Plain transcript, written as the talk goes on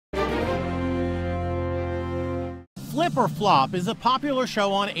Flip or Flop is a popular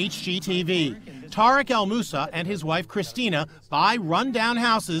show on HGTV. Tariq El Musa and his wife Christina buy run-down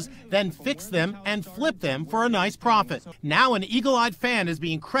houses, then fix them and flip them for a nice profit. Now an eagle-eyed fan is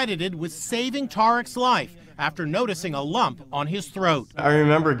being credited with saving Tariq's life after noticing a lump on his throat. I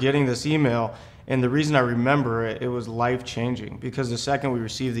remember getting this email, and the reason I remember it, it was life-changing, because the second we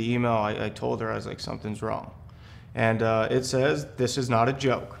received the email, I told her, I was like, something's wrong. And it says, "This is not a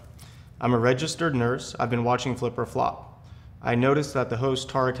joke. I'm a registered nurse. I've been watching Flip or Flop. I noticed that the host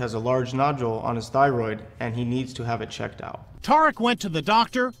Tariq has a large nodule on his thyroid and he needs to have it checked out." Tariq went to the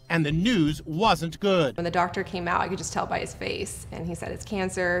doctor and the news wasn't good. When the doctor came out, I could just tell by his face, and he said it's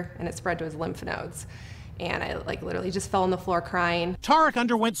cancer and it spread to his lymph nodes. And I literally just fell on the floor crying. Tariq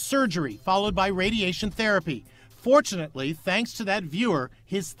underwent surgery followed by radiation therapy. Fortunately, thanks to that viewer,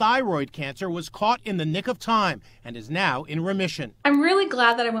 his thyroid cancer was caught in the nick of time and is now in remission. I'm really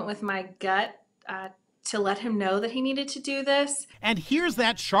glad that I went with my gut to let him know that he needed to do this. And here's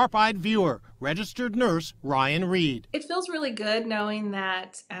that sharp-eyed viewer, registered nurse Ryan Reed. It feels really good knowing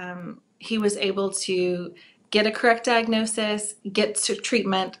that he was able to get a correct diagnosis, get to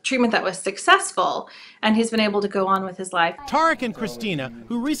treatment that was successful, and he's been able to go on with his life. Tariq and Christina,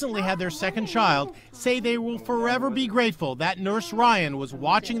 who recently had their second child, say they will forever be grateful that Nurse Ryan was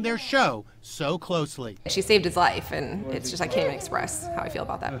watching their show so closely. She saved his life, and it's just, I can't even express how I feel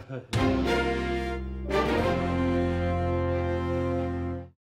about that.